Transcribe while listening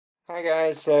Hi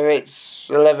guys, so it's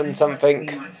 11 something.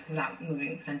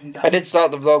 I did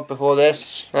start the vlog before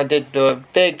this. I did do a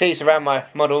big piece around my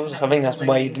models. I think that's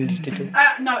why you deleted it.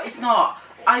 No, it's not.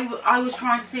 I was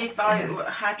trying to see if I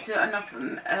had enough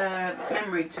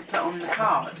memory to put on the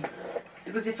card.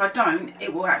 Because if I don't,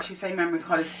 it will actually say memory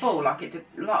card is full, like it did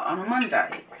on a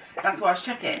Monday. That's why I was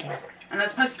checking. And I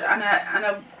was supposed to, and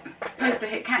I supposed to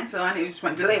hit cancel, and it just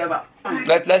went delete.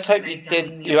 But let's hope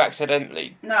you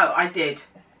accidentally. No, I did.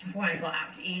 I go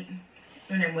out to eat,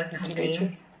 and then with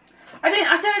me.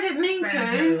 I said I didn't mean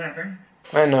to.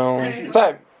 I know.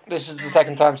 So this is the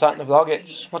second time starting the vlog.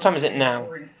 It's what time is it now?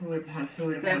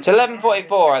 It's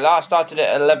 11:44. I last started it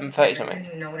at 11:30 something.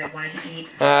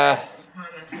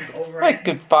 Very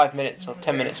good 5 minutes or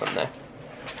 10 minutes on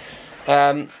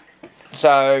there.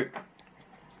 So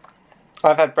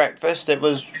I've had breakfast. It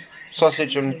was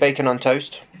sausage and bacon on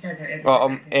toast.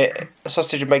 Well,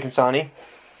 sausage and bacon sarnie.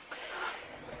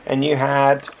 And you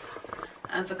had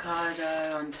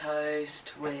avocado on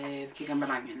toast with cucumber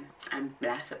and onion and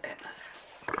black pepper.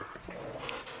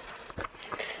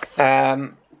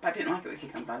 I didn't like it with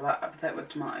cucumber. I prefer it with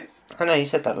tomatoes. I know you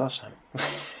said that last time.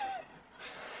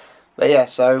 But yeah,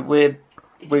 so if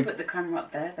you put the camera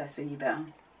up there, they'll see you better.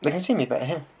 They can see me better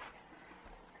here.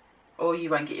 Or you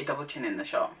won't get your double chin in the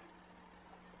shot.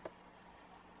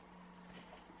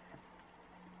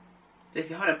 So if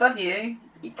you hold it above you,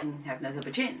 you can have no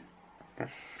double chin.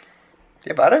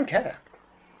 Yeah, but I don't care.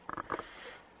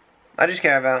 I just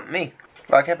care about me.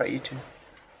 But I care about you too.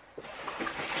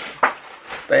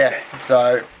 But yeah,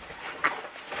 so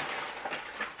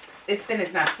this bin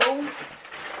is now full.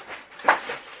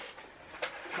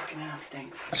 Fucking hell,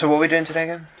 stinks. So what are we doing today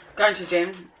again? Going to the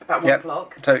gym about 1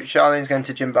 o'clock. So Charlene's going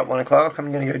to the gym about 1 o'clock.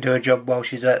 I'm going to go do a job while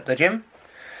she's at the gym.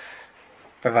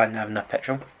 Providing I have enough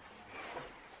petrol.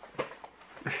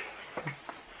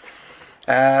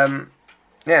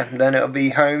 Yeah, then it'll be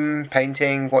home,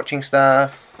 painting, watching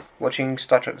stuff, watching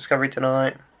Star Trek Discovery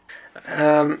tonight.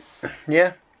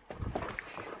 Yeah.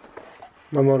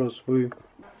 My models, woo.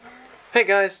 Hey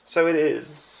guys, so it is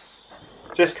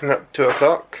just coming up 2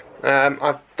 o'clock.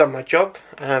 I've done my job.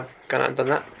 I've gone out and done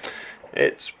that.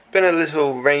 It's been a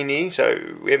little rainy, so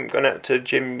we haven't gone out to the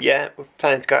gym yet. We're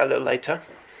planning to go out a little later.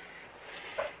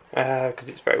 Because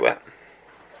it's very wet,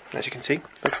 as you can see.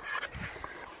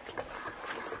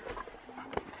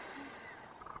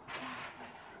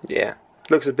 Yeah,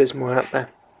 looks abysmal out there.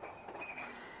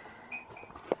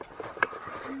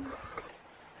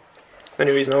 The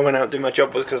only reason I went out to do my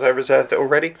job was because I reserved it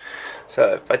already.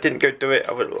 So if I didn't go do it,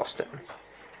 I would have lost it.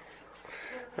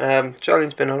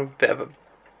 Charlene's been on a bit of a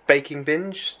baking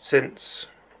binge since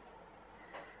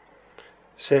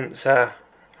I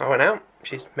went out.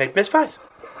 She's made mince pies.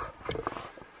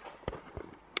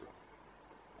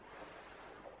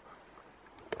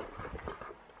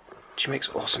 She makes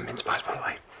awesome mince pies, by the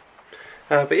way.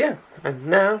 But yeah, and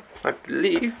now I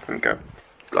believe let me go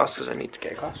glass because I need to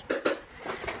get a glass.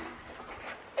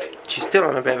 She's still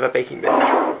on a bit of a baking binge.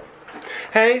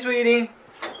 Hey, sweetie.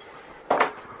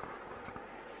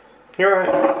 You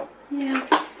alright? Yeah.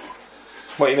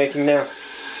 What are you making now?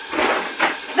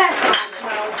 That's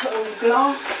I'll put all the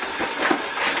glass.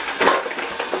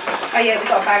 Oh yeah, we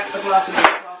got a bag for glass and the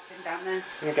glass bin down there.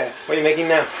 Okay, what are you making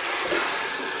now?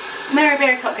 Mary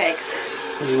Berry cupcakes.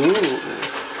 Ooh.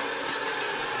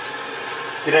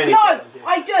 You don't need No,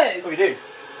 I do. Oh, you do?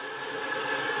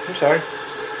 I'm sorry.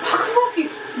 Oh, come off you.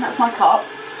 And that's my cup.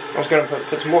 I was going to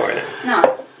put some water in it.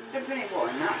 No, don't put any water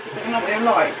in that because I know what you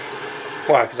like.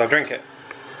 Why? Because I'll drink it.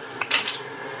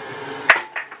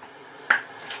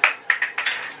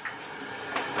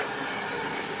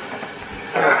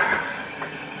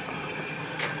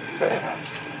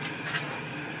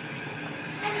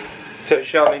 So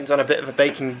Charlene's on a bit of a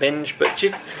baking binge, but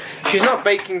she's not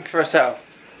baking for herself.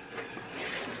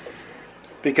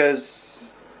 Because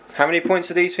how many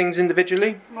points are these things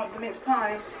individually? What, the mince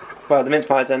pies? Well, the mince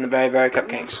pies and the very, very cupcakes.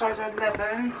 The mince pies are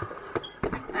 11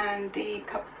 and the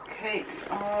cupcakes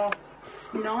are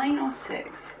 9 or 6.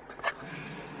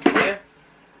 Yeah.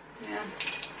 Yeah.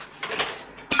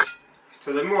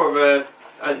 So they're more of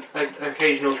an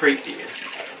occasional treat to you.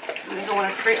 And you don't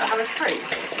want a treat, I have a treat.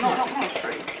 No, I don't want a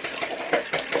treat.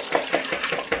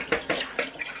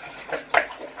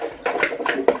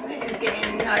 This is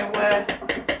getting nowhere.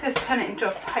 Just turn it into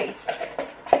a paste.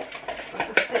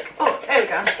 Oh, there we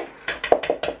go.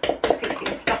 Just keeps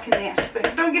getting stuck in the actual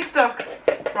food. Don't get stuck.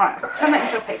 Right, turn that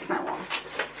into a paste now.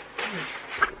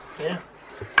 Yeah.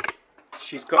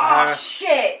 She's got her. Oh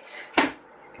shit!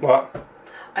 What?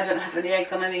 I don't have any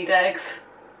eggs and I need eggs.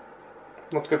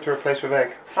 What's good to replace with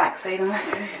egg? Flaxseed, I'm going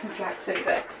to do some flaxseed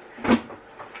eggs.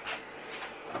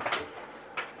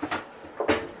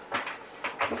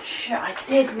 Shit, I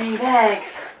did need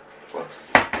eggs.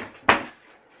 Whoops.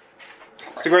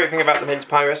 It's the great thing about the mince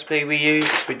pie recipe we use.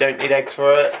 We don't need eggs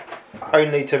for it.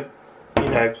 Only to, you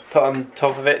know, put on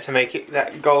top of it to make it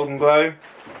that golden glow.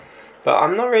 But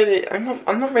I'm not really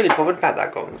bothered about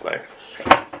that golden glow.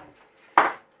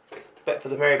 But for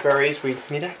the Mary Berries, we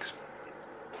need eggs.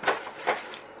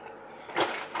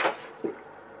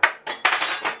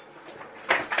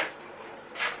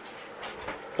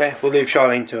 Yeah, we'll leave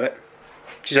Charleane to it.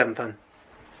 She's having fun.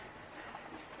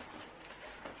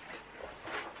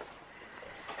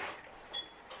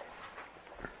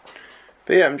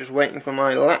 But yeah, I'm just waiting for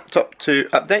my laptop to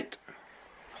update.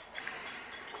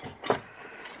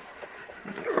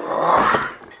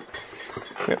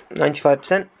 Yep,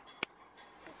 95%.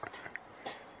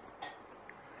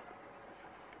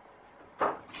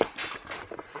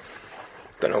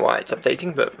 Don't know why it's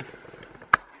updating, but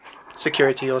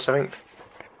security or something.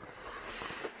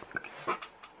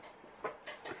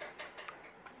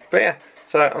 But yeah,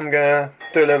 so I'm gonna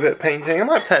do a little bit of painting. I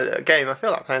might play a little game. I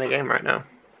feel like playing a game right now.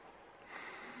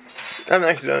 I haven't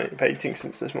actually done any painting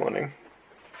since this morning.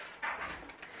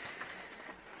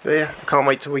 But yeah, I can't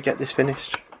wait till we get this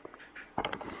finished.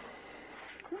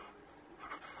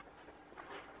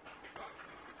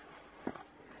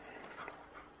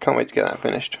 Can't wait to get that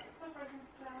finished.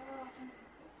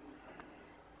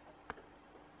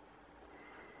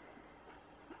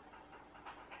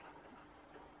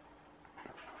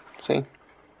 See?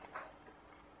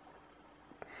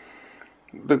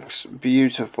 Looks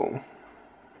beautiful.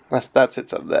 That's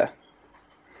it up there.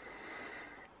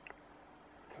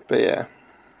 But yeah,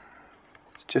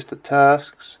 it's just the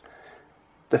tusks,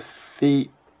 the feet,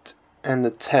 and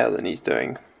the tail that he's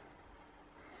doing.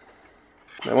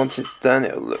 Now once it's done,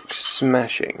 it'll look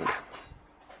smashing.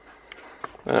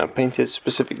 I painted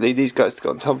specifically these guys to go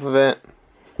on top of it.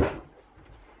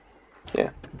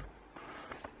 Yeah.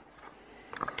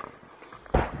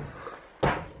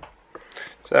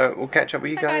 So we'll catch up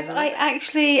with you guys. I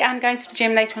actually am going to the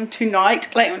gym later on tonight,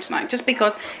 just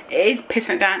because it is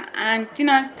pissing it down, and you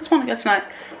know, just want to go tonight.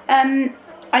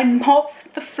 I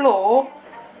mopped the floor,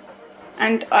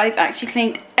 and I've actually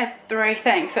cleaned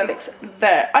everything, so it looks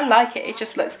there. I like it. It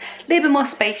just looks a little bit more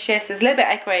spacious. There's a little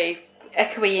bit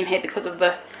echoey in here because of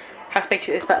how spacious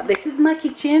it is. But this is my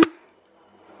kitchen.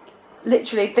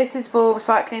 Literally, this is for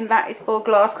recycling. That is for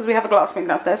glass because we have a glass bin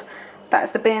downstairs. That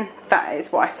is the bin, that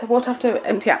is what I have to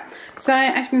empty out. So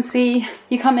as you can see,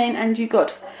 you come in and you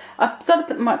got, I've started to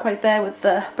put the microwave there with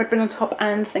the bread bin on top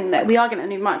and thing there. We are getting a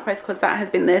new microwave because that has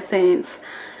been there since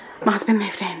my husband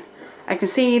moved in. I can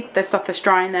see there's stuff that's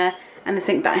drying there and the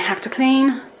sink that I have to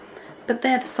clean. But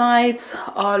there, the sides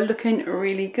are looking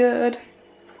really good.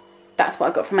 That's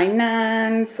what I got from my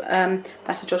nans.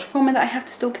 That's a George Foreman that I have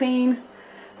to still clean.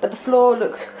 But the floor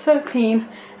looks so clean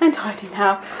and tidy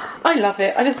now. I love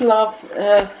it. I just love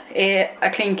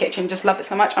a clean kitchen. Just love it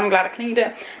so much. I'm glad I cleaned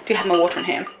it. Do have my water in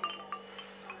here.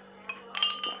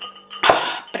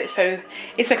 But it's so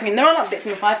clean. There are a lot of bits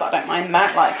on the side, but I don't mind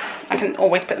that. Like, I can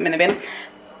always put them in a bin.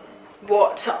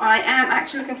 What I am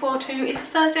actually looking forward to is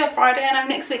Thursday or Friday. I know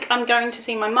next week I'm going to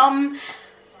see my mum.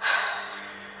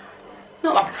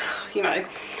 Not like, you know,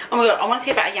 oh my god, I want to see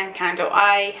about a Yang candle.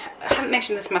 I haven't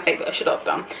mentioned this in my favourite, I should have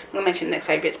done. I'm going to mention the next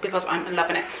favourites because I'm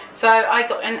loving it. So I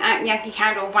got an Yankee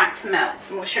Candle wax melts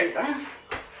and we'll show you them.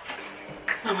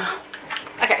 Oh well.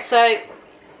 Okay, so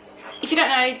if you don't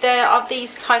know, there are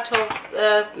these type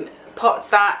of pots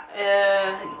that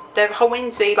there's a hole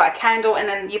in, so you got a candle and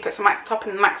then you put some wax on top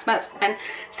and the wax melts and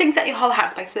stinks at your whole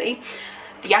house basically.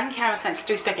 The Yankee Candle scents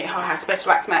do stick at your whole house, best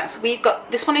wax melts. We've got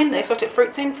this one in, the exotic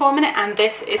fruits in for a minute, and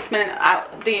this is smelling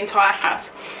out the entire house.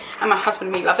 And my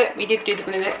husband and me love it. We did do the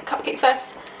vanilla cupcake first,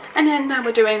 and then now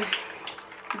we're doing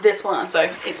this one,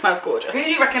 so it smells gorgeous. We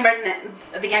do recommend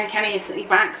the Yankee Candle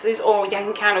waxes or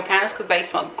Yankee Candle candles because they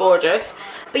smell gorgeous.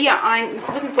 But yeah, I'm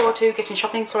looking forward to getting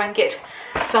shopping so I can get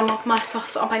some of my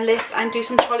stuff on my list and do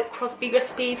some Charlotte Crosby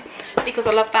recipes because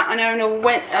I love that. I know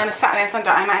on a Saturday and Sunday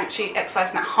I'm actually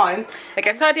exercising at home.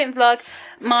 Okay, so I didn't vlog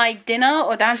my dinner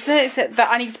or dance dinner. It's that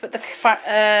I need to put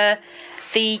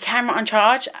the camera on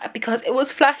charge because it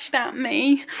was flashing at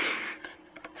me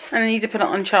and I need to put it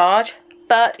on charge.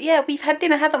 But yeah, we've had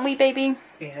dinner, haven't we, baby?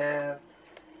 We have.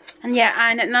 And yeah,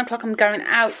 and at 9 o'clock I'm going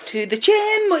out to the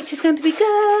gym, which is going to be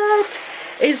good.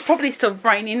 It's probably still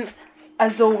raining,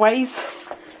 as always.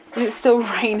 It's still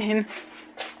raining.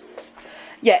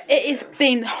 Yeah, it has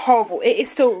been horrible. It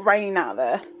is still raining out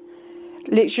there.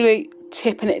 Literally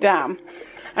tipping it down.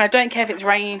 And I don't care if it's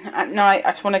raining at night.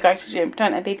 I just want to go to the gym,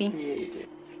 don't I, baby? Yeah, you do.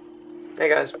 Hey,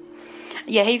 guys.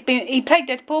 Yeah, he played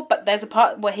Deadpool, but there's a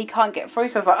part where he can't get through,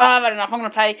 so I was like, oh, I've had enough, I'm going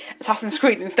to play Assassin's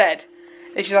Creed instead.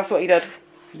 Literally, that's what he did.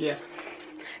 Yeah.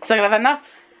 So I've had enough.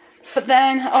 But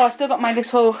then, oh, I still got my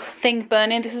little thing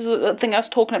burning. This is the thing I was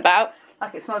talking about.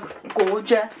 Like, it smells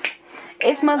gorgeous.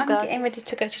 It smells good. I'm getting ready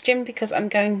to go to the gym because I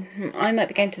might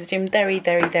be going to the gym very,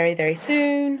 very, very, very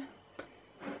soon.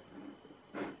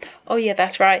 Oh yeah,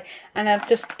 that's right. And I've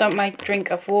just done my drink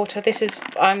of water. This is,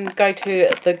 I'm going to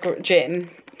the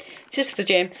gym. It's just the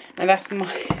gym, and that's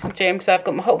my gym. So I've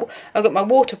got my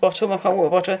water bottle, my hot water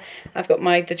bottle. I've got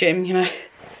the gym, you know,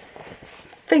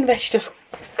 thing that you just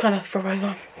kind of throw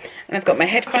over. And I've got my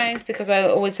headphones because I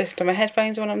always listen to my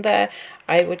headphones when I'm there.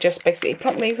 I would just basically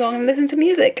plonk these on and listen to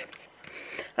music.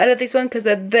 I love these ones because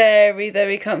they're very,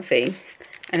 very comfy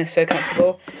and they're so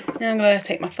comfortable. Now I'm going to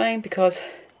take my phone because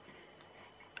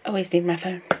I always need my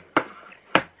phone.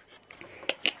 So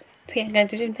yeah, I'm going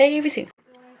to the gym very soon.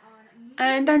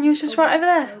 And Daniel's just right over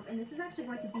there. And this is actually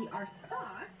going to be our sauce.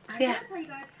 So yeah. Tell you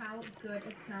guys how good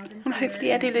it smells and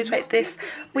hopefully I do lose weight this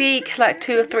week, like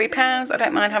 2 or 3 pounds. I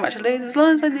don't mind how much I lose as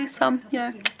long as I lose some, you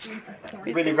know.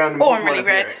 Really random. Or I'm really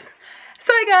red.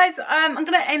 Sorry guys, I'm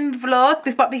going to end the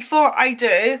vlog, but before I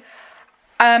do,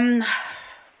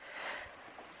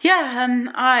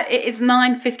 it is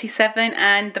 9:57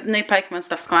 and the new Pokemon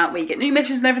stuff's come out where you get new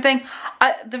missions and everything.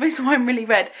 The reason why I'm really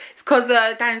red is because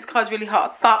Danny's car's really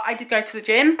hot, but I did go to the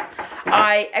gym.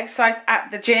 I exercised at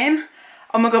the gym.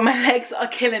 Oh my god, my legs are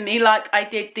killing me. Like, I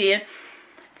did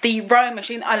the rowing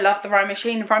machine. I love the rowing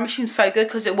machine. The rowing machine's so good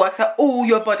because it works out all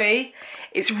your body.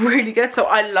 It's really good, so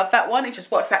I love that one. It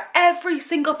just works out every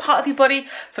single part of your body,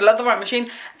 so I love the rowing machine.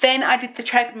 Then I did the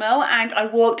treadmill and I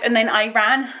walked, and then I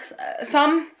ran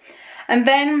some. And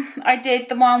then I did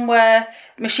the one where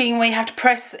machine where you have to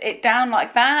press it down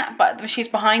like that, but the machine's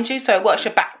behind you, so it works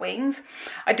your back wings.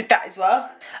 I did that as well.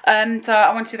 So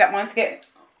I want to do that one to get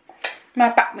my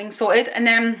back wings sorted. And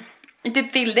then I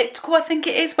did the elliptical, I think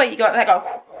it is, where you go like that, go,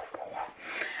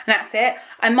 and that's it.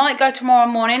 I might go tomorrow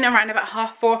morning around about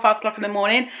 4 or 5 o'clock in the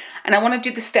morning, and I want to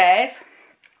do the stairs.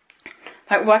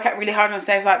 Like, work out really hard on the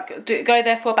stairs, like go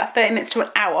there for about 30 minutes to an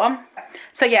hour.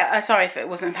 So yeah, sorry if it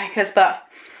wasn't focus, but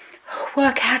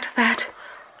work out that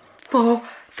for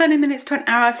 30 minutes to an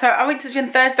hour. So I went to the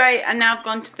gym Thursday and now I've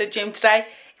gone to the gym today.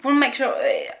 If you want to make sure,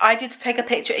 I did take a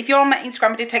picture. If you're on my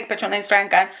Instagram, I did take a picture on Instagram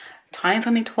going, time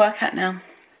for me to work out now.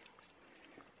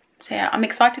 So yeah, I'm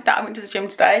excited that I went to the gym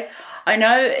today. I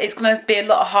know it's going to be a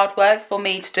lot of hard work for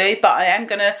me to do, but I am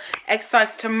going to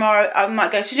exercise tomorrow. I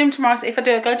might go to the gym tomorrow, so if I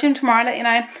do go to the gym tomorrow, I'll let you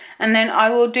know. And then I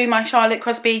will do my Charlotte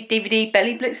Crosby DVD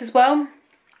Belly Blitz as well.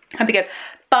 That'd be good.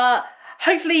 But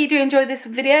hopefully you do enjoy this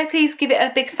video. Please give it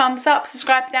a big thumbs up,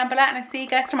 subscribe down below, and I'll see you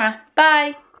guys tomorrow.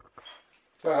 Bye.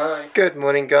 Bye. Good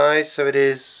morning, guys. So it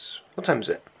is, what time is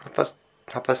it?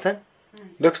 Half past 10?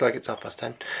 Looks like it's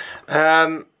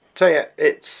 10:30. So yeah,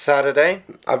 it's Saturday.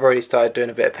 I've already started doing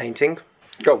a bit of painting.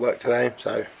 Got work today,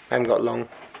 so I haven't got long.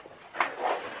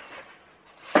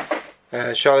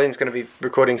 Charlene's going to be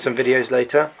recording some videos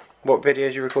later. What videos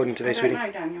are you recording today, sweetie? I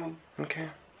don't know, Daniel. Okay.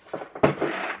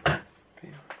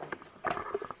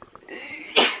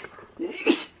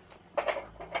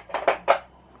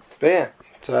 But yeah,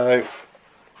 so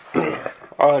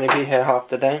I'll only be here half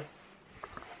the day.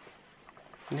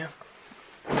 Yeah.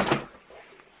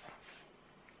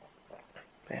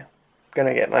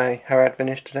 Gonna get my hair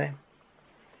finished today.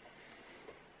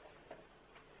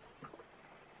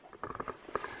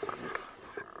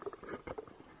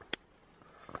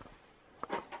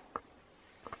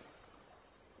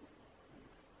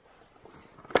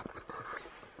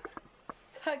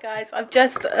 Hi guys, I've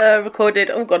just recorded,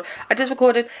 oh god, I just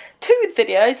recorded 2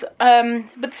 videos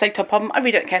with the same top on. I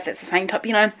really don't care if it's the same top,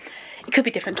 you know. It could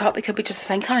be different top, it could be just the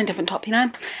same kind of different top, you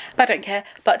know. But I don't care.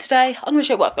 But today, I'm going to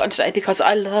show you what I've got on today because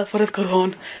I love what I've got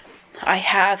on. I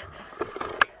have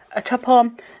a top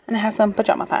on and I have some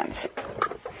pyjama pants.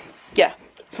 Yeah,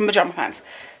 some pyjama pants.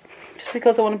 Just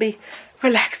because I want to be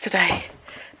relaxed today.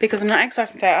 Because I'm not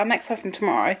exercising today, I'm exercising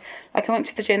tomorrow. Like, I went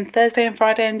to the gym Thursday and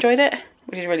Friday and enjoyed it,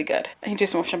 which is really good. I can do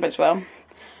some more shampoo as well.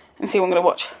 And see what I'm going to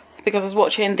watch. Because I was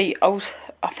watching the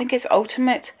I think it's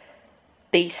Ultimate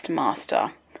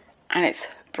Beastmaster. And it's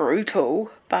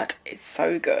brutal, but it's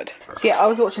so good. So yeah, I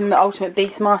was watching the Ultimate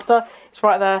Beastmaster. It's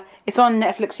right there. It's on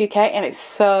Netflix UK and it's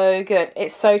so good.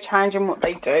 It's so challenging what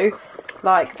they do.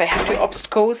 Like, they have to do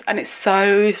obstacles and it's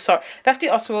so, sorry. They have to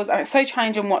do obstacles and it's so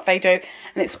challenging what they do.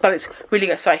 And but it's really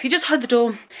good. So if you just heard the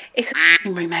door, it's a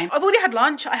remake. I've already had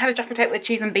lunch. I had a jack potato with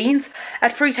cheese and beans. I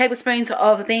had 3 tablespoons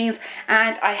of beans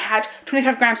and I had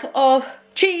 25 grams of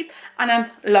cheese.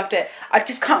 And loved it. I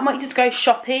just can't wait to go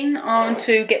shopping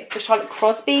to get the Charlotte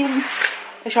Crosby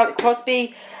a Charlotte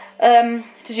Crosby, to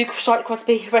do Charlotte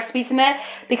Crosby recipes in there,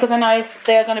 because I know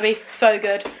they are going to be so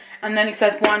good. And then he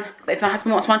said one, but if my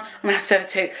husband wants one, I'm going to have to serve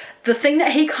two. The thing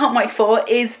that he can't wait for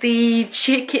is the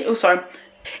chicken,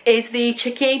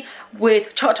 chicken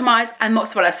with chopped tomatoes and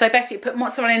mozzarella. So basically you put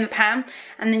mozzarella in the pan,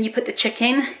 and then you put the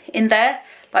chicken in there.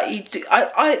 Like you do,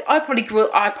 I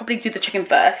probably do the chicken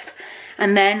first,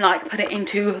 and then like put it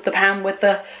into the pan with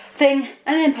the thing,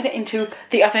 and then put it into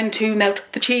the oven to melt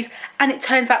the cheese, and it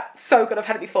turns out so good. I've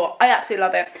had it before. I absolutely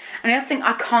love it. And the other thing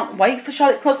I can't wait for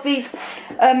Charlotte Crosby's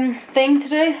thing to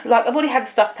do, like I've already had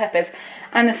the stuffed peppers,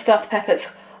 and the stuffed peppers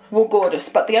were gorgeous,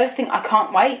 but the other thing I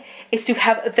can't wait is to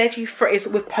have a veggie fritters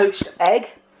with poached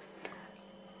egg.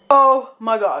 Oh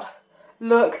my god,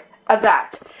 look at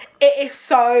that. It is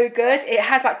so good. It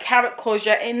has like carrot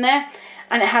courgette in there,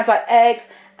 and it has like eggs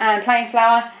and plain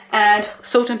flour and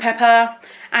salt and pepper,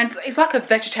 and it's like a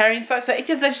vegetarian sauce. So if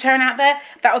you're a vegetarian out there,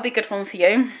 that would be a good one for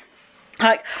you.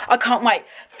 Like, I can't wait.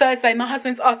 Thursday, my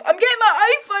husband's off. I'm getting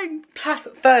my iPhone Plus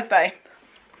Thursday.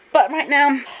 But right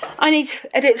now, I need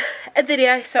to edit a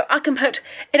video so I can put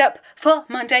it up for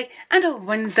Monday and a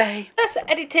Wednesday. Just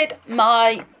edited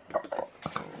my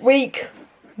week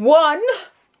 1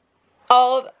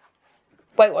 of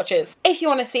Weight Watchers. If you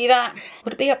want to see that,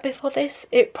 would it be up before this?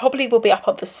 It probably will be up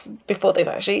on this before this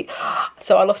actually.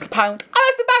 So I lost a pound.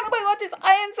 I lost a pound of Weight Watchers.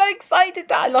 I am so excited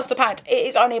that I lost a pound. It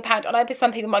is only a pound, and I bet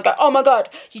some people might go, oh my god,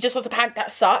 you just lost a pound,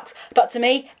 that sucks. But to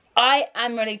me, I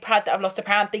am really proud that I've lost a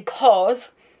pound, because,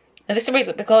 and this is the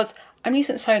reason, because I'm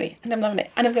using it slowly and I'm loving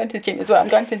it, and I'm going to the gym as well. I'm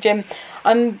going to the gym.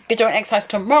 I'm doing exercise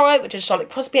tomorrow, which is Charlotte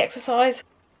Crosby exercise.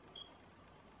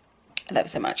 I love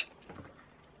it so much.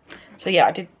 So yeah,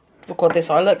 I did record this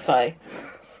eye look, so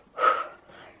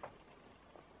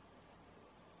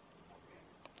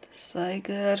so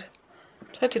good.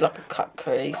 Try to do like a cut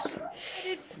crease. Both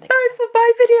of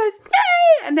my videos,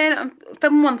 yay! And then I'm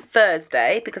filming on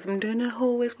Thursday because I'm doing a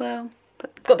haul as well.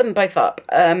 But got them both up.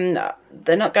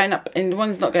 They're not going up, and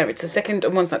one's not going up to the 2nd,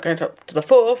 and one's not going up to the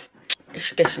 4th. You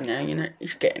should get in there, you know, you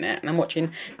should get in there. And I'm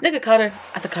watching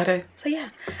Avocado. So yeah,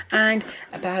 and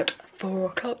about 4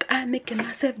 o'clock I'm making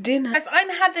myself dinner. As I'm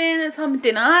having some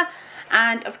dinner,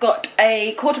 and I've got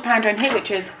a quarter pounder in here,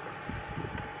 which is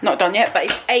not done yet, but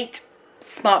it's 8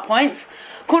 smart points.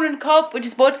 Corn on the cob, which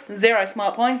is boiled, 0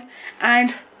 smart points,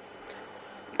 and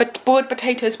boiled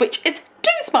potatoes, which is 2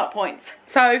 smart points.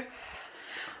 So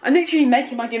I'm literally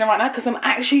making my dinner right now because I'm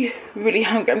actually really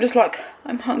hungry. I'm just like,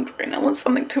 I'm hungry and I want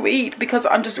something to eat because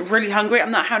I'm just really hungry.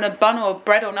 I'm not having a bun or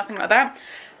bread or nothing like that.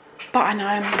 But I know,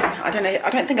 I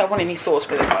don't think I want any sauce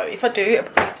with it though. If I do, I'll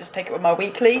probably just take it with my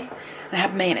weeklies and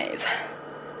have mayonnaise.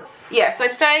 Yeah, so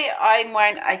today I'm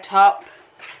wearing a top.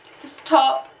 Just a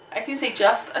top. I can see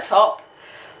just a top.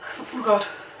 Oh god.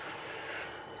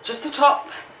 Just a top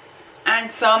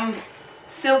and some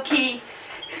silky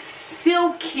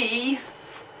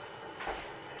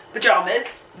pajamas.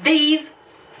 These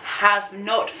have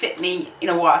not fit me in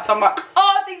a while, so I'm like,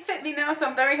 oh, these fit me now, so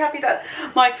I'm very happy that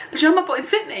my pajama bottoms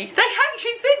fit me. They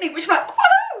actually fit me, which I'm like,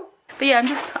 woohoo! But yeah, I'm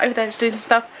just over there just doing some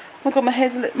stuff. Oh my god, my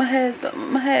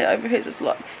hair over here is just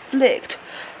like flicked.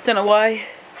 Don't know why,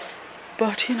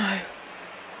 but you know,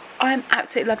 I'm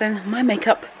absolutely loving my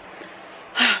makeup.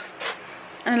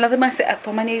 And I'm loving my setup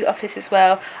for my new office as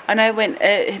well. I know when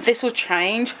this will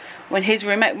change when his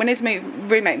roommate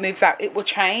moves out. It will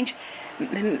change.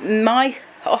 My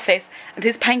office and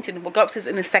his painting will go upstairs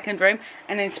in the 2nd room,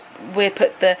 and then we'll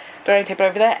put the dining table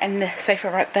over there and the sofa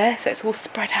right there, so it's all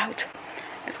spread out.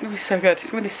 It's gonna be so good.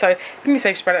 It's gonna be so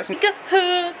spread out. It's gonna be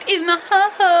good in the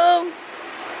home.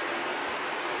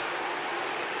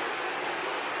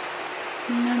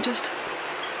 And I'm just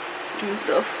doing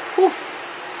stuff. Oof.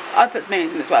 I put some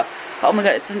mayonnaise in as well. But oh my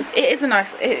god, it's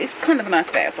kind of a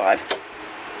nice day outside.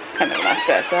 Kind of a nice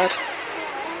day outside.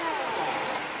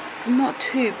 It's not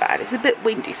too bad. It's a bit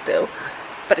windy still,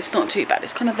 but it's not too bad.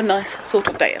 It's kind of a nice sort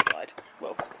of day outside.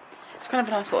 Well, it's kind of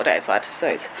a nice sort of day outside, so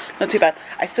it's not too bad.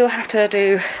 I still have to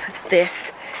do this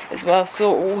as well.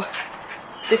 Sort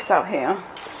this out here.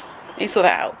 You sort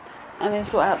that out, and then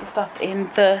sort out the stuff in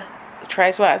the tray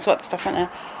as well. And sort the stuff out now.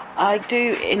 I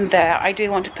do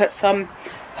want to put some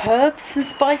herbs and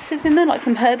spices in there, like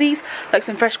some herbies, like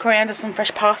some fresh coriander, some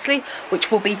fresh parsley,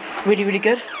 which will be really, really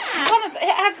good.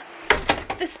 It has,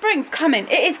 the spring's coming.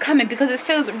 It is coming because it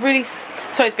feels really,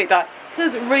 sorry to speak that, it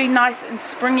feels really nice and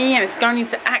springy, and it's going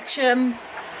into action,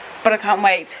 but I can't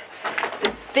wait.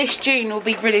 This June will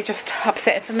be really just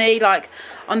upsetting for me. Like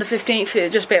on the 15th it'll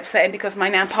just be upsetting because my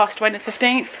nan passed away on the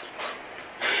 15th,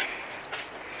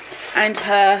 and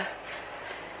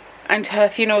her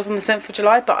funeral's on the 7th of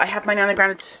July, but I have my nan and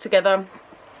granddad together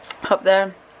up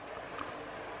there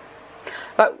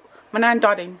Like, my nan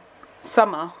died in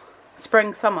summer,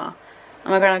 spring, summer,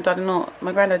 and my granddad died in autumn.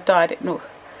 My granddad died in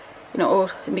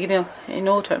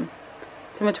autumn.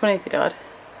 So my 20th he died.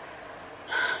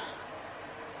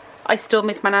 I still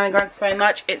miss my nan and granddad so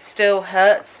much. It still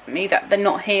hurts me that they're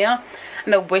not here,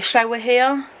 and I wish they were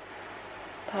here.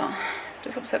 But I'm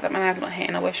just upset that my nan's not here,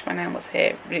 and I wish my nan was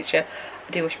here. Literally,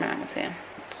 I do wish my nan was here.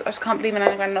 I just can't believe my nan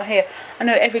and granddad are not here. I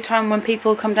know every time when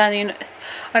people come down,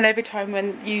 and every time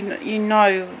when you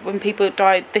know when people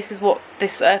die, this is what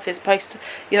this earth is supposed to.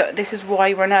 This is why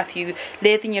you're on earth. You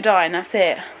live and you die, and that's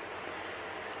it.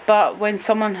 But when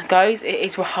someone goes, it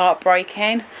is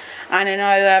heartbreaking, and I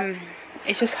know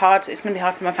it's just hard. It's going to be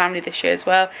hard for my family this year as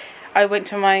well. I went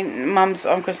to my mum's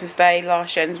on Christmas Day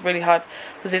last year, and it was really hard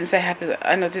because I didn't say happy,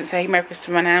 and I didn't say Merry Christmas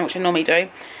to my nan, which I normally do.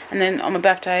 And then on my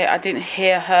birthday, I didn't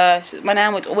hear her. My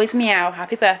nan would always meow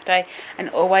happy birthday and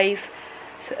always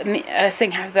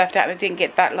sing happy birthday, and I didn't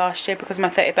get that last year because my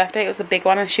 30th birthday, it was a big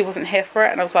one, and she wasn't here for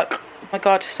it, and I was like, oh my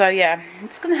god. So yeah, I'm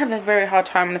just going to have a very hard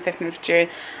time on the 15th of June.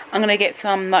 I'm going to get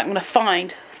some, like, I'm going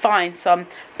to find some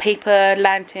paper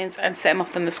lanterns and set them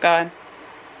off in the sky.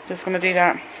 Just going to do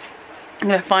that. I'm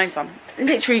going to find some.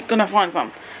 Literally going to find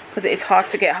some. Because it is hard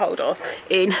to get hold of.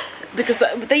 Because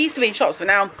they used to be in shops, but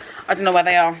now I don't know where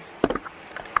they are.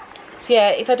 So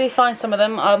yeah, if I do find some of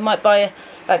them, I might buy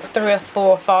like 3 or 4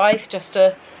 or 5 just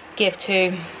to give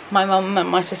to my mum and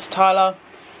my sister Tyler.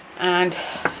 And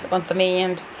one for me,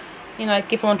 and you know,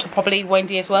 give one to probably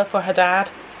Wendy as well for her dad.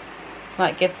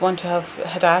 Like, give one to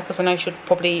her dad, because I know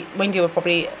Wendy would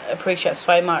probably appreciate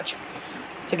so much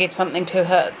to give something to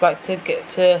her, like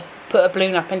to put a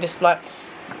balloon up and just like,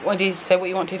 Wendy, say what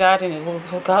you want to dad, and it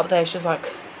will go up there. She's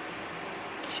like,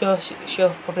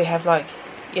 she'll probably have like,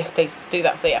 yes please do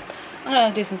that. So yeah, I'm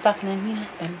gonna do some stuff, and then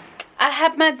then I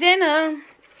had my dinner.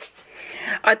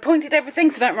 I pointed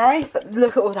everything, so don't worry, but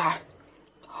look at all that.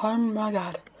 Oh my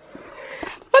god,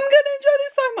 I'm gonna enjoy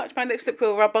this so much. My lipstick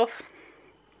will rub off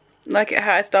like it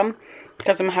has done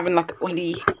because I'm having like a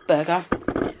oily burger.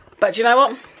 But you know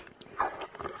what,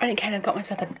 I think I've got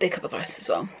myself a big cup of ice as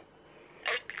well.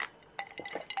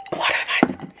 What have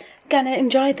I gonna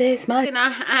enjoy this my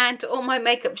dinner, and all my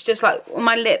makeup's just like, all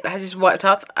my lip has just wiped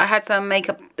off. I had some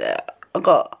makeup, I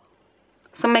got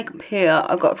some makeup here,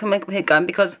 I got some makeup here going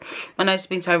because my nose has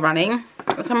been so running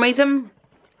for some reason.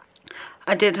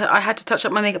 I had to touch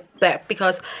up my makeup there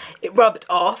because it rubbed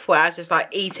off where I was just like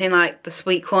eating like the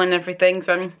sweet corn and everything.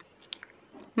 So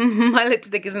my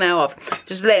lipstick is now off.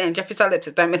 Just letting Jeffree Star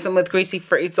lipsticks, don't mix them with greasy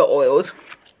fruits or oils,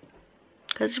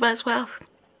 because it wears well.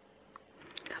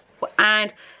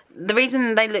 And the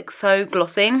reason they look so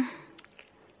glossy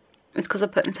is because I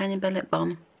put Tanya Bay lip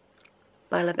balm.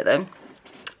 But I love it though.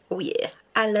 Oh yeah,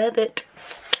 I love it.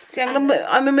 See,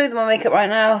 I'm removing my makeup right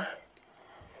now.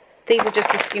 These are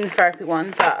just the skin therapy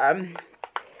ones that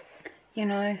you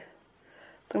know, I'm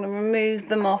gonna remove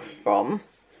them off from.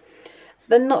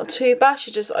 They're not too bad.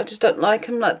 I just don't like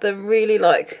them. Like, they're really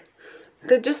like,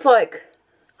 they're just like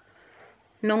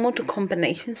normal to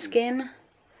combination skin.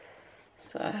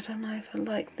 So I don't know if I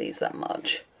like these that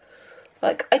much.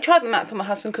 Like, I tried them out for my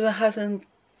husband because my husband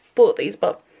bought these,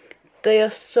 but they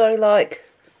are so like,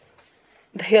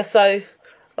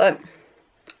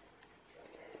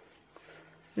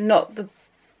 not the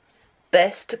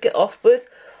best to get off with,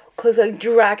 because they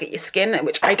drag at your skin,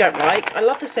 which I don't like. I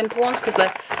love the simple ones because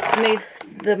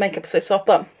the makeup is so soft,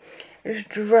 but it just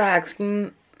drags.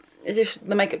 The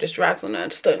makeup just drags on it. I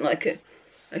just don't like it.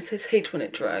 I just hate when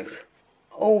it drags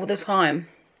all the time.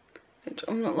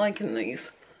 I'm not liking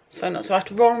these. So I have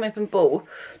to roll them up in ball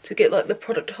to get like the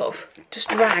product off. Just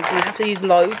drags, and I have to use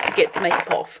loads to get the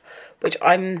makeup off, which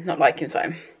I'm not liking.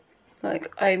 So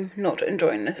like, I'm not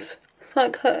enjoying this.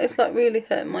 It's like really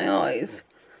hurting my eyes.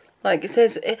 Like, it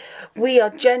says, we are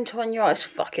gentle on your eyes.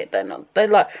 Fuck it, they're not. They're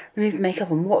like, remove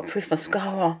makeup and waterproof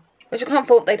mascara, which I can't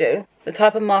fault they do. The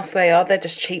type of masks they are, they're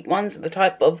just cheap ones. The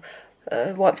type of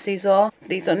wipes these are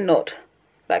not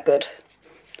that good.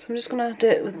 So I'm just gonna do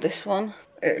it with this one.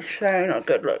 It's so not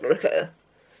good. Look at it.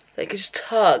 Like, it just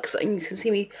tugs, and you can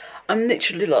see me. I'm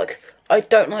literally like, I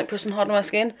don't like pressing hard on my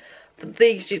skin, but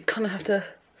these you kind of have to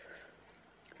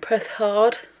press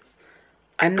hard.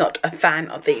 I'm not a fan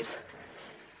of these.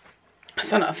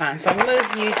 So I'm not a fan. So I'm going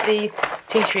to use the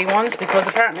tea tree ones because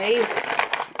apparently you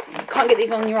can't get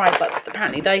these on your eyes, but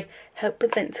apparently they help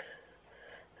prevent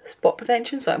spot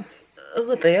prevention. So,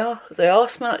 oh, they are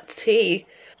smell like tea.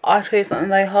 I tell you something,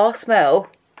 they are smell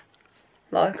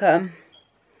like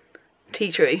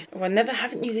tea tree. Oh, I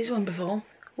haven't used this one before.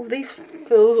 Oh, these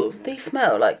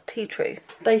smell like tea tree.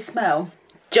 They smell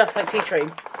just like tea tree.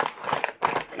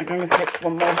 I'm going to take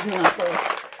one more. So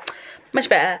much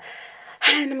better.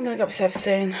 And I'm gonna go upstairs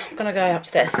soon. I'm gonna go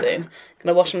upstairs soon. I'm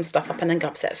gonna wash some stuff up and then go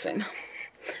upstairs soon.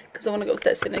 Because I want to go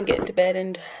upstairs soon and get into bed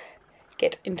and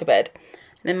And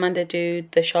then Monday do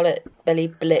the Charlotte Belly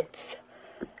Blitz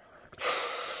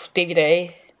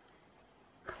DVD.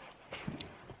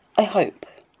 I hope.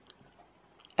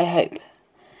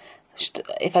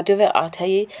 If I do it, I'll tell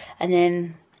you. And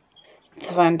then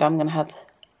Sunday I'm gonna have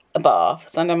a bath.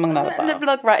 Sunday I'm gonna have a bath. The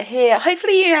vlog right here.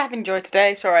 Hopefully you have enjoyed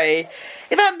today. Sorry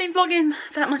if I haven't been vlogging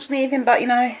that much in the evening, but you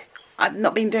know, I've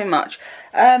not been doing much.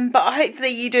 But hopefully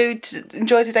you do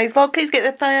enjoy today's vlog. Please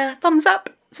get the thumbs up,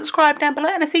 subscribe down below,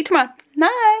 and I'll see you tomorrow.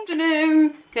 Night.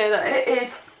 Afternoon. Good. It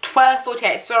is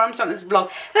 12:48. Sorry, I'm starting this vlog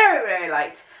very, very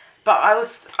late. But I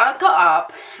got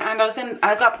up and I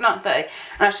got up at 9:30 and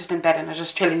I was just in bed and I was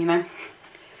just chilling, you know.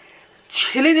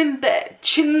 Chilling in bed.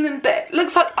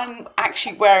 Looks like I'm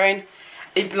actually wearing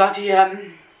a bloody,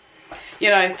 you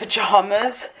know,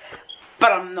 pajamas.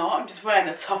 But I'm not. I'm just wearing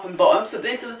a top and bottom. So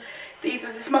this is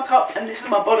my top and this is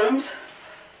my bottoms.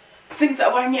 Things that I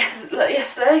was wearing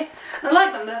yesterday. And I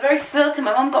like them. They're very silky.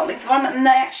 My mum got me one and they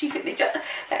actually fit me. They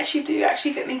actually do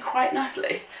fit me quite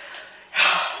nicely.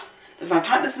 There's no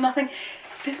tightness or nothing.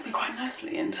 This fit me quite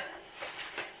nicely and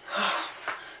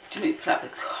do need to pull out the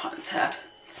cotton tad.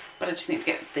 But I just need to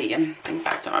get the thing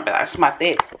back on. But that's my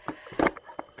big.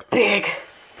 I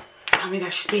mean,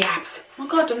 there should be abs. Oh my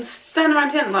god, I'm standing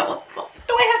around here and I'm like, what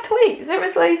do I have to eat?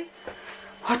 Seriously?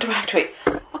 What do I have to eat?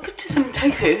 I could do some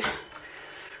tofu.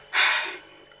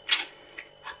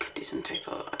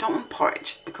 I don't want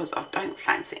porridge because I don't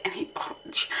fancy any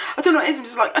porridge. I don't know what it is. I'm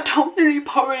just like, I don't want any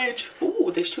porridge.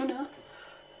 Oh, there's tuna.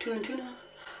 Tuna.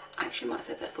 I actually might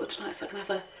save that for tonight so I can have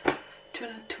a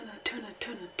tuna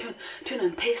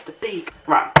and paste bake.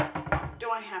 Right. Do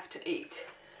I have to eat?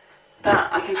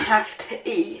 That I can have to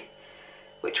eat,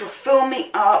 which will fill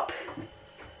me up.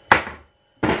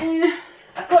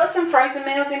 I've got some frozen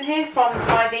meals in here from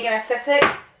my vegan aesthetics.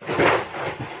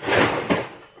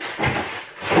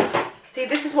 See,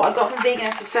 this is what I got from vegan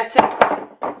aesthetics.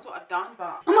 That's what I've done,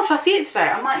 but I'm not fussy eater today.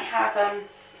 I might have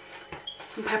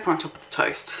some pepper on top of the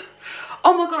toast.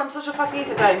 Oh my god, I'm such a fussy eater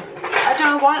today. I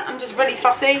don't know why, I'm just really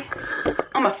fussy.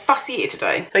 I'm a fussy eater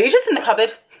today. So you're just in the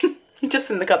cupboard. You're just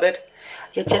in the cupboard.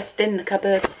 You're just in the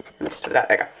cupboard. Let me just do that,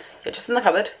 there you go. You're just in the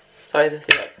cupboard. Sorry,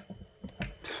 see, look.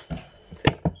 See?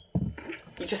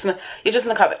 You're just in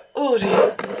the cupboard. Oh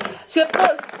dear. See, I've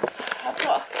got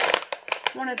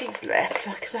one of these left.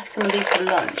 I could have some of these for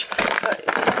lunch, but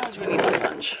it was really for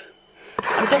lunch.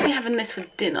 I'm definitely having this for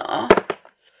dinner.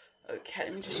 Okay,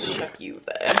 let me just shove you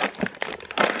there.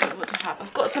 What to have?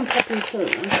 I've got some pepper and corn.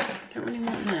 I don't really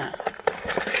want that.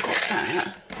 I've got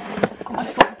that. I've got my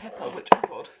salt and pepper, which I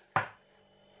got.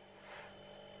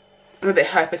 I'm a bit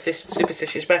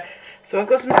superstitious, but so I've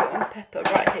got some salt and pepper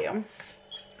right here.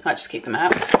 I just keep them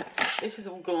out. This is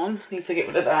all gone. Need to get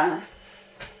rid of that.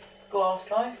 Glass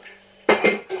though.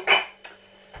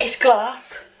 It's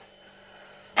glass.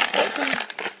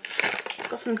 I've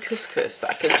got some couscous that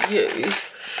I could use.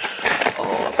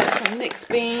 Oh, I've got some mixed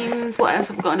beans. What else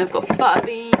have I got? And I've got butter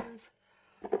beans.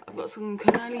 I've got some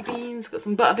cannoli beans. Got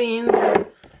some butter beans. I've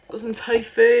got some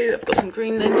tofu. I've got some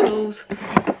green lentils.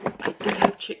 I did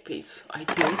have chickpeas. I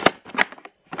did.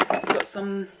 I've got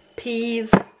some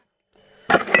peas.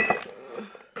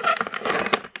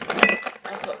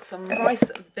 I've got some rice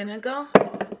vinegar.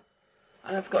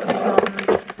 And I've got some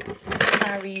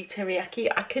curry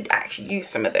teriyaki. I could actually use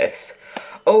some of this.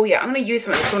 Oh yeah, I'm going to use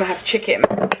some of this when I have chicken.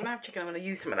 When I have chicken, I'm going to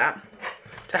use some of that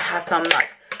to have some like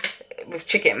with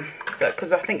chicken.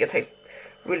 Because I think it tastes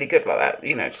really good like that,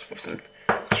 you know, just with some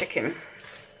chicken.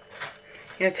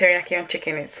 You know, teriyaki on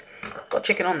chicken, it's got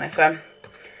chicken on there, so I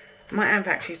might have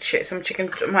actually some chicken.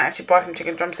 I might actually buy some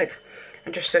chicken drumsticks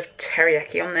and just serve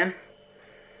teriyaki on them,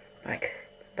 like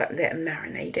that little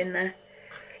marinade in there,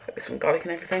 like with some garlic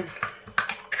and everything.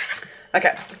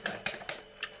 Okay,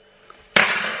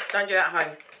 don't do that at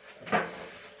home.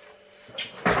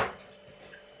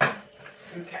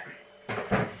 Okay,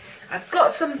 I've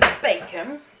got some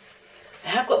bacon. I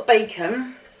have got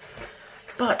bacon,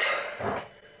 but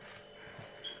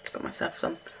got myself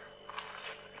some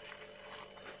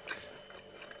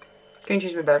green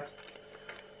cheese with bread.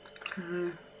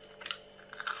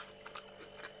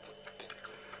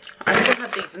 I still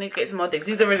have these. I need to get some more of these.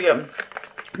 These are really good.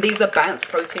 These are Bounce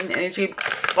Protein Energy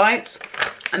Bites,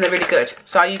 and they're really good.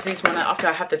 So I use these when after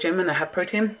I have the gym and I have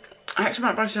protein. I actually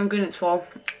might buy some ingredients for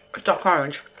dark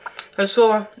orange. So I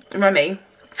saw Remy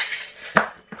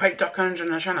create dark orange on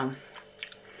her channel,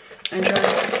 and it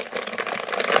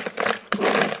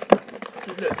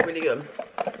looks really good.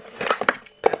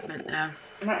 Peppermint there.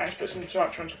 I might actually put some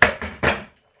sriracha on top.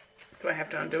 Do I have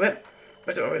to undo it?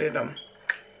 What's it already done?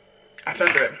 I've done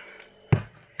it.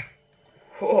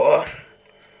 Oh.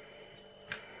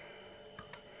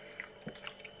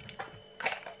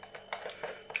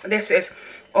 This is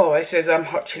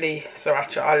hot chili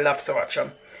sriracha. I love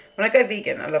sriracha. When I go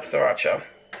vegan, I love sriracha.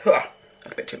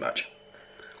 That's a bit too much.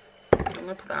 I'm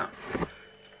gonna put that.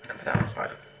 Put that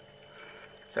outside.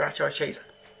 Sriracha or cheese.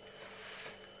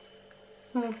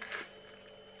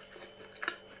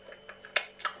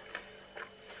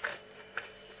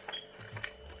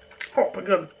 Hot but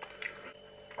good.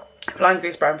 Flying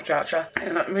grease brown sriracha.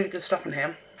 And really good stuff in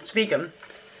here. It's vegan.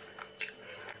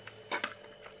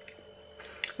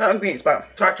 No ingredients,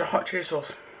 but sriracha hot chili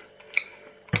sauce.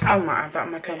 I might have that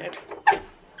in my cupboard.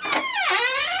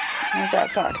 How's that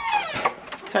outside?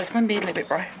 So it's going to be a little bit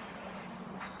bright.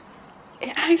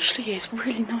 It actually is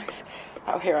really nice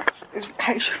out here. It's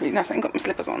actually really nice. I ain't got my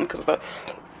slippers on because of the...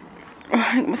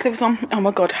 I ain't got my slippers on. Oh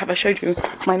my god, have I showed you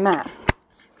my mat?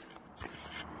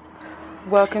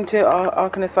 Welcome to our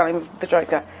Arkham Asylum with the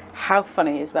Joker. How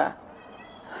funny is that?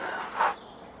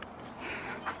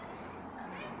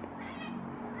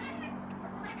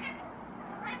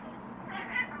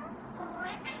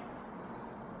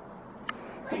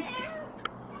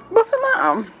 What's the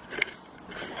matter?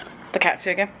 The cat's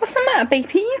here again. What's the matter,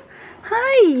 baby?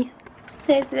 Hi.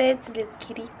 There's a little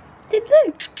kitty.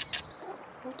 Look.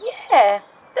 Yeah.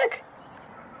 Look.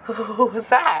 What was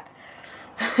that?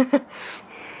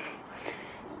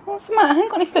 What's the matter? I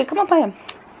ain't got any food. Come on, play him.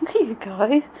 Here you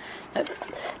go.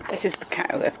 This is the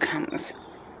cat who has cameras.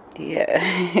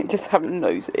 Yeah. Just having a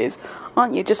nose it is.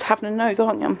 Aren't you? Just having a nose,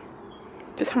 aren't you?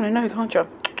 Just having a nose, aren't you?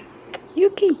 You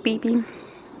keep baby.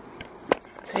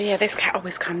 So yeah, this cat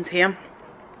always comes here.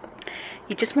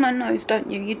 You just want a nose, don't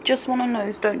you? You just want a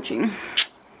nose, don't you?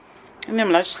 And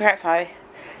then I just go outside.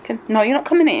 No, you're not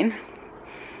coming in.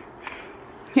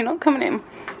 You're not coming in.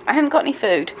 I haven't got any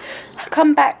food.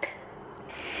 Come back.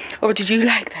 Or did you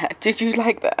like that? Did you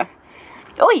like that?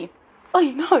 Oi!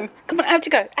 Oi, no. Come on, out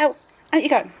you go. Out. Out you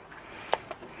go.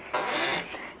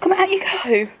 Come on, out you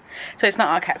go. So it's not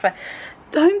our cat, so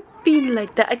don't be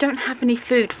like that. I don't have any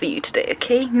food for you today,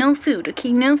 okay? No food,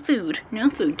 okay? No food. No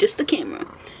food. Just the camera.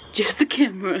 Just the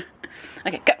camera.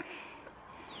 Okay, go.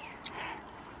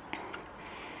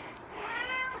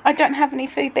 I don't have any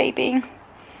food, baby.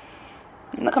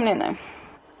 I'm not coming in though.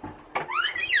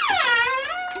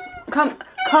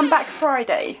 Come back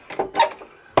Friday.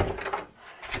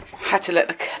 Had to let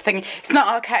the thing. It's not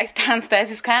our cat. It's downstairs.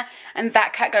 This cat, and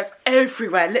that cat goes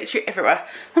everywhere, literally everywhere.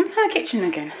 I'm in the kitchen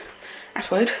again.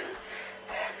 That's weird.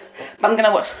 But I'm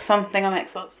gonna watch something on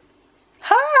Xbox.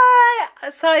 Hi!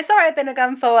 Sorry I've been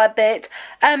gone for a bit.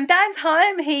 Dan's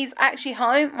home. He's actually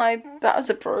home. That was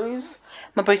a bruise.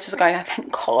 My bruises are going out,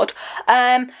 thank God.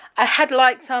 I had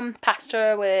like some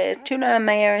pasta with tuna and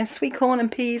mayo and sweet corn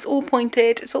and peas, all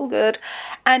pointed. It's all good.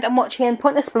 And I'm watching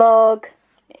Pointless Vlog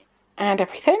and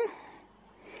everything.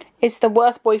 It's the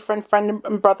worst boyfriend, friend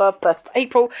and brother, 1st of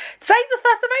April. Today's the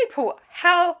 1st of April.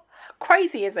 How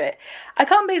crazy is it? I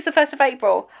can't believe it's the 1st of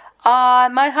April.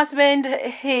 My husband,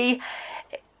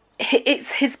 it's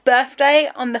his birthday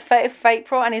on the 30th of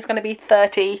April and he's going to be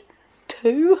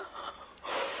 32.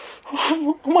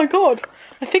 Oh my god,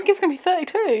 I think it's going to be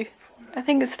 32. I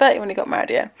think it's 30 when he got married,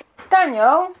 yeah.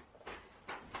 Daniel?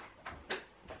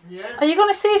 Yeah? Are you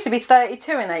going to seriously be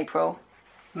 32 in April?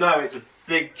 No, it's a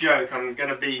big joke. I'm going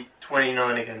to be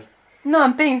 29 again. No,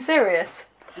 I'm being serious.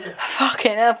 Yeah.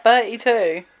 Fucking hell,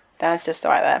 32. Dan's just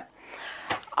right there.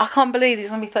 I can't believe he's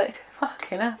going to be 32.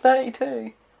 Fucking hell,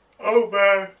 32. Oh,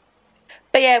 man.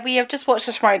 But yeah, we have just watched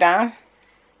the Schmoedown.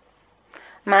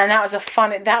 Man, that was a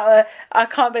fun. I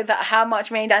can't believe that how much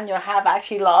me and Daniel have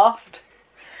actually laughed.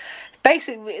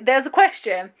 Basically, there's a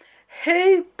question: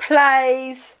 who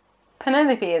plays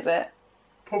Penelope? Is it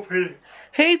Poppy?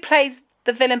 Who plays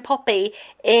the villain Poppy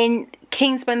in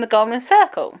Kingsman: The Golden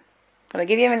Circle? I'll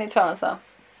give you a minute to answer.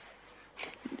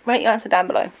 Write your answer down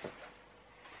below.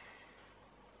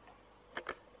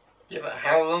 Yeah, but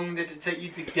how long did it take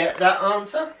you to get that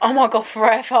answer? Oh my god,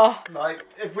 forever. Like,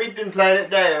 if we'd been playing it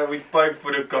there, we both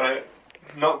would have got it,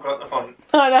 not got the font.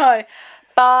 I know.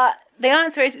 But the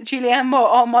answer is Julianne Moore.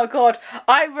 Oh my god.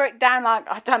 I wrote down like,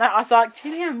 I don't know, I was like,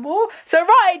 Julianne Moore? So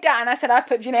write it down. I said I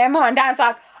put Julianne Moore and Dan's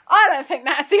like, I don't think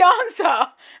that's the answer.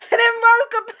 And then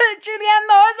Roka put Julianne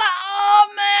Moore. I was like, oh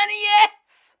man, yes.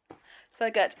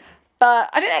 So good. But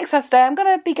I didn't exercise today. I'm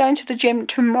going to be going to the gym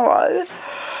tomorrow.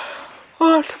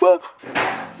 Oh,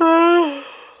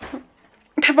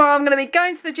 tomorrow I'm going to be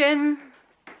going to the gym,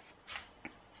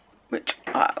 which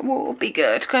will be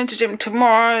good. Going to the gym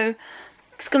tomorrow.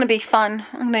 It's going to be fun.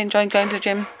 I'm going to enjoy going to the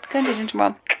gym. Going to the gym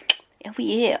tomorrow. It'll be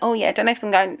here. Oh yeah, I don't know if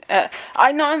I'm going.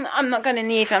 I know I'm not going in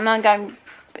the evening. I'm not going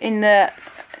in the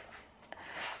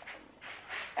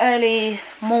early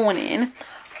morning,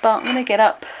 but I'm gonna get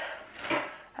up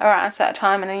around a certain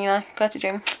time and then, you know, go to the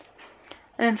gym.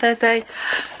 And then Thursday,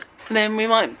 then we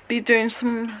might be doing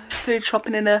some food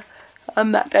shopping in a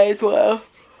that day as well.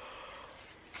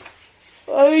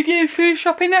 Are we doing food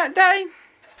shopping that day?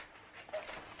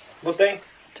 What day?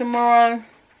 Tomorrow.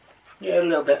 Yeah, a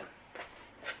little bit.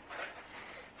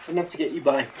 Enough to get you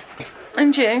by.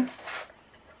 And you?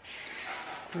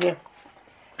 Yeah.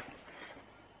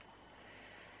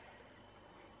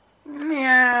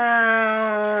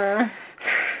 Meow.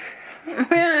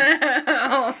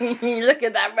 Look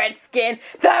at that red skin.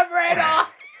 That red eye.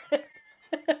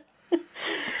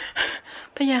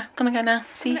 But yeah, gonna go now.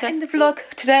 See you guys in the vlog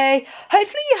today.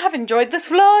 Hopefully you have enjoyed this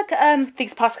vlog.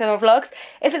 These past couple of vlogs.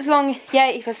 If it's long,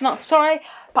 yay. If it's not, sorry.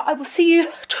 But I will see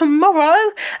you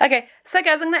tomorrow. Okay, so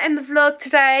guys, I'm gonna end the vlog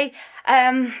today.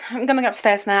 I'm gonna go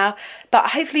upstairs now. But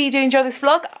hopefully you do enjoy this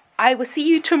vlog. I will see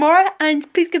you tomorrow,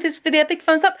 and please give this video a big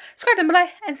thumbs up, subscribe down below,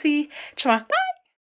 and see you tomorrow. Bye!